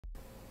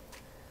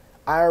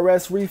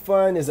IRS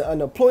refund? Is it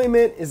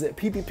unemployment? Is it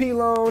PPP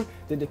loan?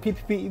 Did the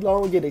PPP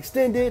loan get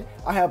extended?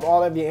 I have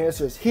all of your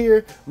answers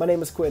here. My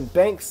name is Quentin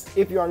Banks.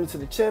 If you are new to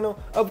the channel,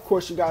 of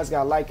course you guys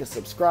gotta like and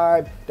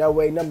subscribe. That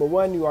way, number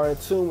one, you are in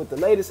tune with the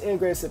latest and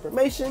greatest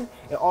information.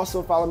 And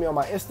also follow me on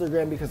my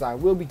Instagram because I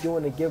will be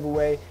doing a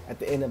giveaway at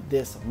the end of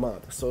this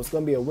month. So it's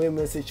gonna be a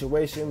win-win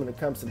situation when it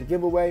comes to the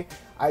giveaway.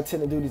 I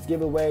tend to do these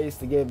giveaways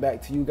to give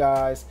back to you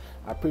guys.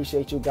 I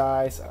appreciate you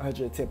guys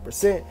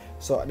 110%.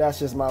 So that's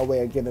just my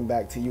way of giving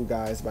back to you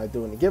guys by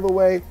doing the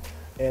giveaway,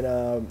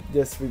 and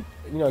just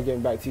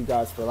giving back to you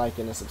guys for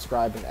liking and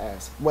subscribing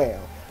as well.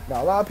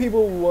 Now a lot of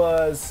people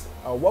was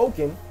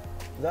awoken.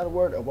 Is that a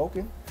word?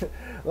 Awoken?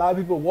 A lot of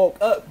people woke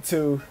up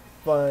to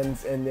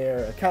funds in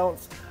their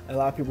accounts. A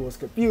lot of people was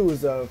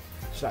confused of,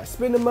 should I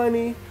spend the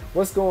money?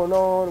 What's going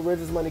on? Where's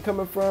this money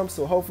coming from?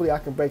 So hopefully I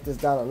can break this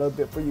down a little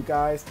bit for you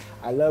guys.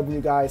 I love when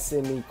you guys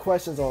send me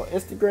questions on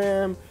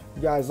Instagram.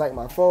 You guys like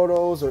my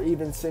photos, or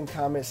even send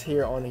comments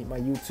here on my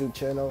YouTube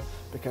channel,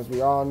 because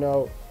we all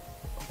know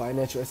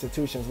financial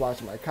institutions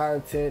watch my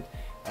content,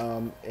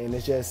 and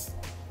it's just,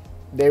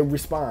 they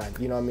respond,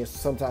 you know what I mean?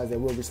 Sometimes they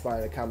will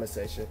respond in the comment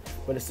section,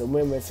 but it's a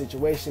win-win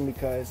situation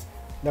because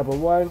number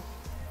one,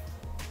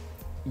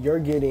 you're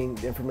getting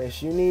the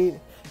information you need.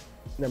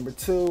 Number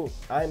two,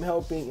 I'm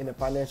helping, and the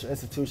financial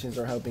institutions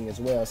are helping as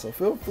well. So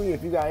feel free,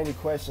 if you got any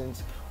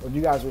questions or if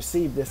you guys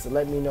received this, to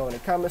let me know in the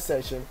comment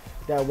section.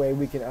 That way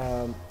we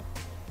can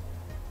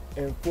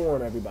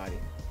inform everybody.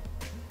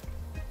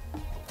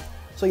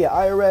 So yeah,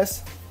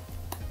 IRS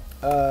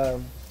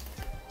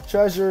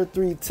Treasure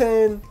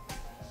 310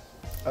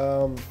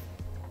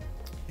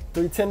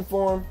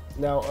 form.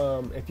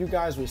 Now if you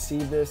guys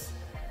receive this,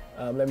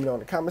 let me know in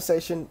the comment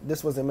section.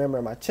 This was a member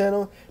of my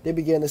channel. They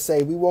began to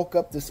say, we woke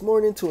up this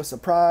morning to a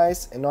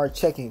surprise in our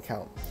checking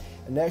account,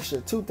 an extra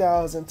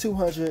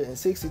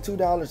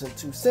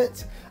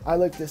 $2,262.02. I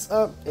looked this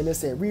up, and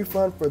it's a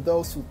refund for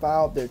those who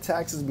filed their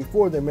taxes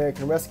before the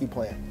American Rescue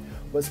Plan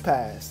was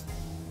passed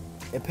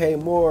and pay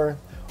more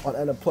on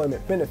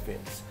unemployment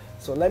benefits.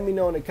 So let me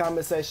know in the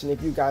comment section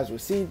if you guys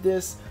received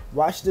this.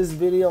 Watch this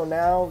video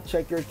now,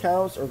 check your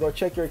accounts, or go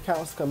check your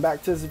accounts, come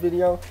back to this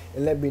video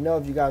and let me know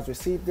if you guys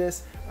received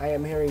this. I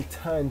am hearing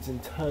tons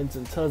and tons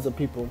and tons of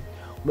people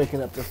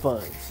waking up the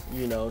funds,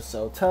 you know,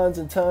 so tons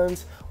and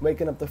tons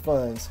waking up the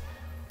funds,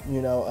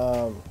 you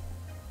know.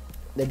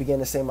 They began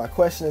to say, my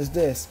question is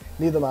this: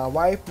 neither my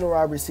wife nor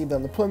I received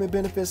unemployment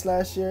benefits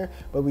last year,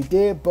 but we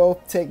did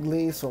both take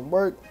leaves from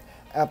work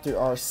after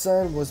our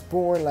son was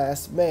born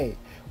last May.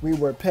 We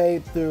were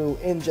paid through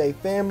NJ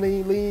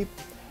family leave,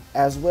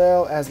 as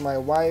well as my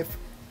wife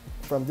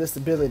from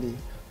disability.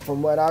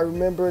 From what I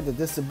remember, the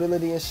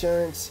disability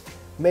insurance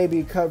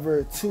maybe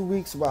covered 2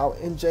 weeks, while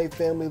NJ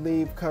family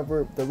leave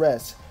covered the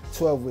rest,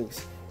 12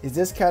 weeks. Is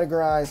this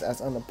categorized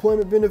as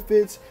unemployment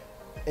benefits?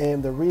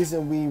 And the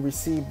reason we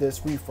received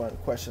this refund,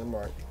 question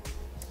mark.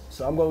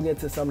 So I'm gonna get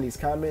to some of these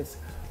comments.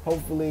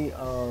 Hopefully,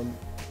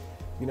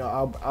 you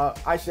know,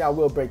 I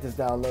will break this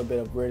down a little bit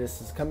of where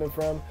this is coming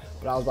from,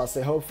 but I was about to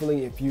say,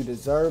 hopefully if you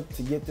deserve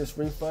to get this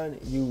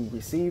refund, you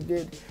received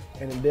it,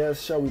 and it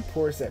does show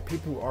reports that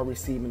people are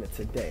receiving it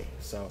today.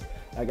 So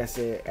like I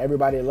said,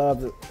 everybody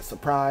loves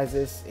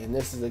surprises, and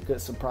this is a good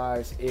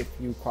surprise if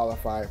you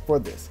qualify for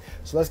this.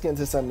 So let's get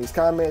into some of these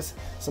comments.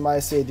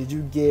 Somebody said, did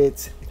you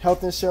get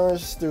health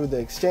insurance through the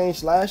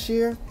exchange last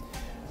year?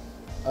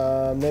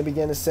 They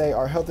began to say,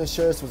 our health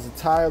insurance was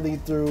entirely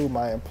through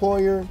my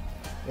employer.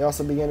 They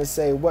also began to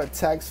say, what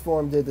tax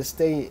form did the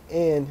state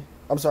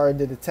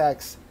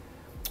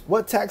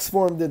what tax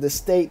form did the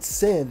state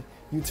send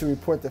you to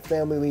report the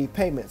family leave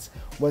payments?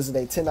 Was it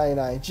a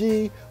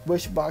 1099-G?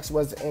 Which box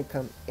was the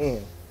income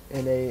in?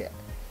 And they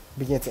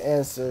began to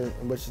answer,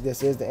 which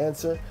this is the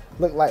answer.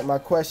 Looked like my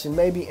question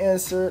may be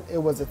answered. It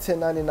was a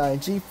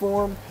 1099-G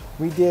form.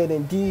 We did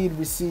indeed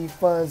receive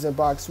funds in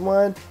box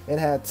 1 and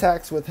had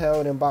tax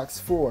withheld in box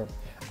 4.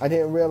 I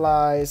didn't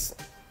realize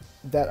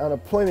that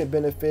unemployment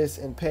benefits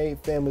and paid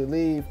family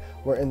leave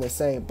were in the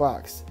same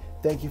box.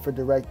 Thank you for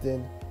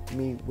directing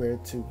me where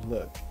to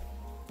look.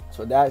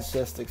 So that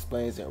just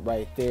explains it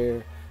right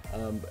there.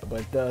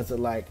 But does it,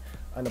 like,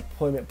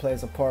 unemployment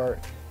plays a part,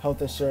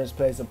 health insurance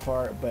plays a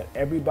part, but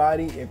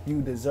everybody, if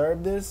you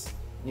deserve this,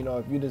 you know,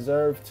 if you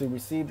deserve to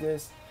receive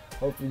this,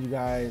 hopefully you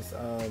guys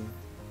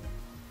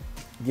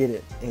get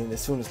it and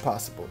as soon as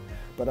possible.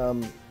 But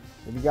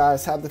if you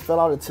guys have to fill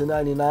out a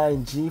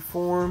 1099-G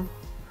form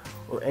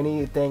or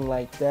anything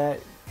like that,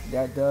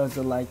 that does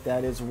look like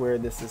that is where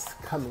this is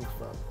coming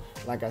from.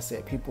 Like I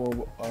said,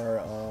 people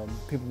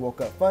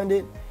woke up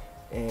funded,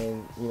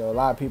 and you know, a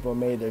lot of people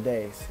made their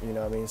days, you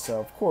know what I mean? So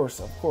of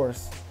course,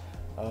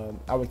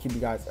 I would keep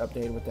you guys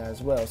updated with that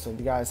as well. So if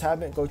you guys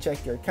haven't, go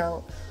check your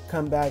account,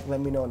 come back,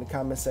 let me know in the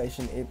comment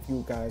section if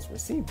you guys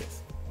received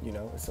this. You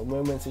know, it's a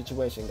win-win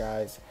situation,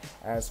 guys,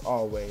 as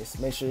always.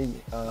 Make sure you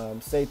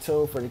stay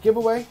tuned for the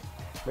giveaway.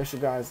 Make sure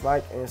you guys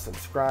like and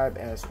subscribe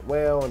as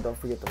well, and don't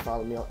forget to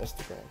follow me on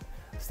Instagram.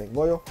 Stay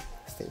loyal,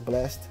 stay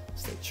blessed,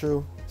 stay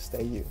true,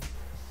 stay you.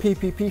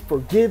 PPP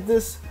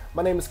forgiveness.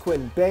 My name is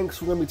Quentin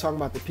Banks. We're going to be talking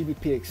about the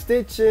PPP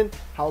extension,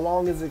 how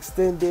long is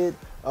extended,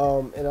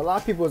 and a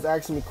lot of people is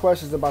asking me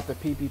questions about the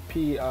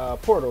PPP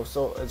portal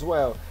as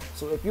well.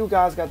 So if you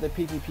guys got the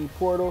PPP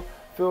portal,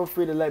 feel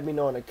free to let me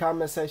know in the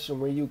comment section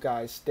where you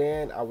guys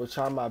stand. I will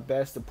try my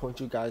best to point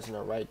you guys in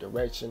the right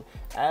direction.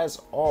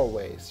 As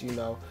always,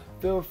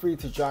 feel free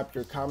to drop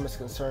your comments,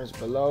 concerns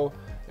below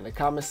in the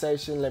comment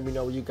section. Let me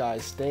know where you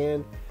guys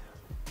stand.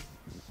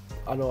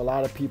 I know a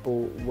lot of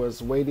people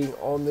was waiting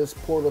on this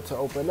portal to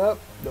open up.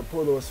 The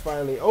portal is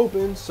finally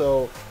open.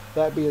 So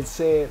that being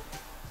said,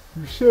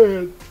 you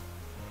should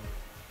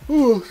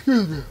you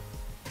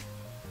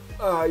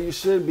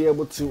should be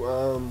able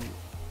to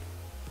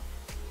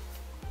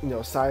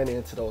sign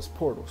into those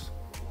portals.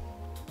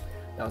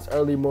 Now it's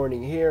early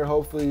morning here.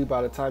 Hopefully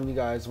by the time you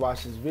guys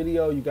watch this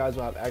video, you guys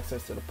will have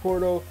access to the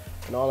portal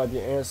and all of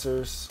your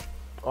answers,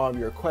 all of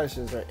your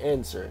questions are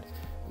answered.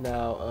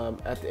 Now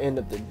at the end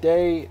of the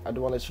day, I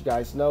do want to let you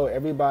guys know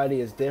everybody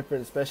is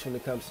different, especially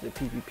when it comes to the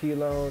PPP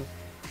loan.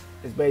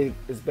 It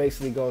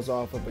basically goes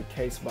off of a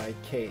case by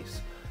case.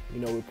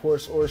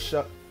 Reports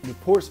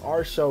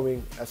are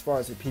showing, as far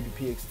as the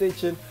PPP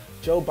extension,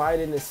 Joe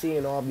Biden is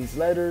seeing all these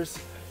letters,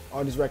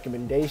 all these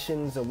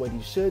recommendations of what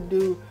he should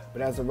do,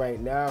 but as of right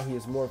now, he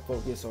is more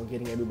focused on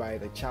getting everybody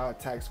the child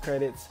tax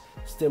credits,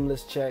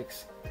 stimulus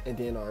checks, and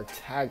then our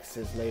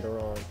taxes later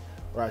on,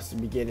 or at the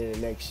beginning of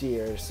next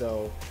year.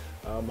 So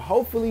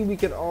hopefully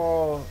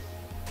it'll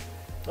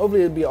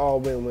be all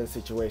win-win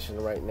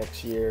situation right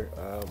next year.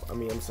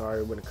 I'm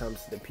sorry when it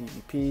comes to the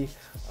PPP,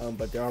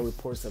 but there are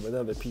reports of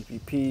another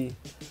PPP.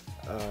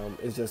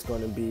 It's just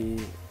going to be,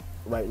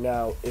 right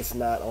now, it's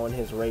not on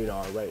his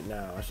radar right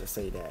now, I should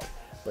say that.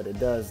 But it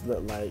does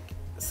look like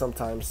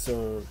sometime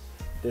soon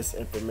this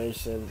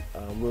information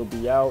will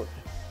be out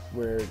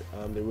where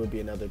there will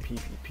be another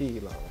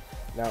PPP loan.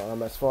 Now,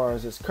 as far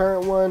as this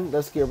current one,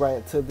 let's get right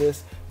into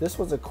this. This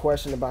was a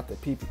question about the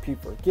PPP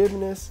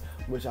forgiveness,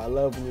 which I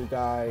love when you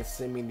guys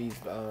send me these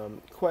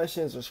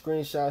questions or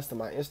screenshots to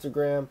my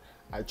Instagram.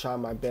 I try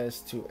my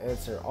best to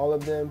answer all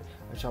of them.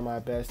 I try my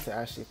best to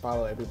actually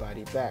follow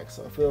everybody back.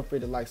 So feel free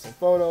to like some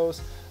photos.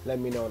 Let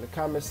me know in the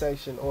comment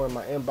section or in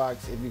my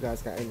inbox if you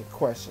guys got any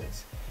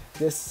questions.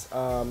 This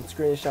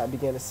screenshot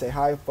began to say,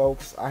 "Hi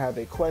folks, I have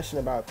a question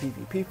about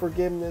PPP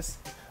forgiveness,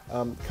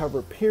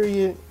 cover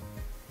period."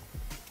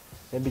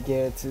 And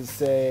began to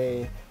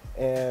say,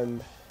 I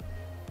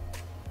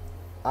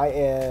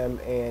am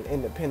an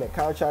independent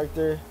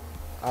contractor.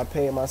 I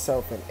paid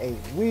myself in 8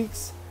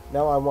 weeks.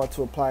 Now I want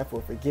to apply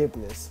for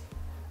forgiveness.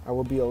 I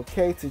will be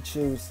okay to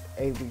choose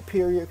 8-week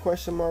period, ?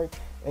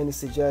 Any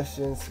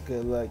suggestions?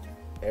 Good luck,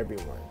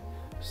 everyone.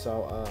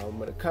 So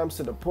when it comes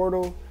to the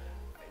portal,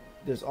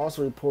 there's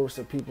also reports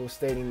of people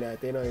stating that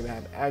they don't even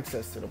have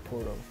access to the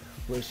portal,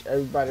 which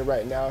everybody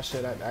right now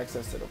should have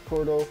access to the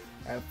portal.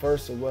 At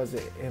first it was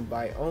an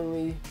invite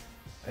only,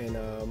 and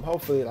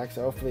hopefully, like I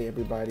said, hopefully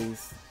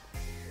everybody's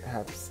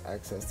has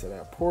access to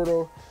that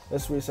portal.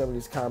 Let's read some of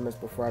these comments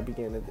before I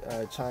begin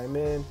to chime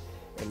in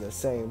the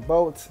same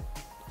boat.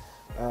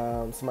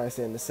 Somebody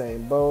said in the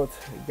same boat,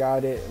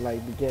 got it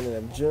like beginning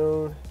of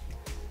June.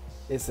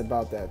 It's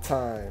about that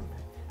time.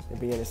 They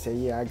begin to say,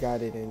 yeah, I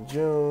got it in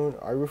June.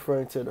 Are you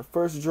referring to the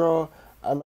first draw?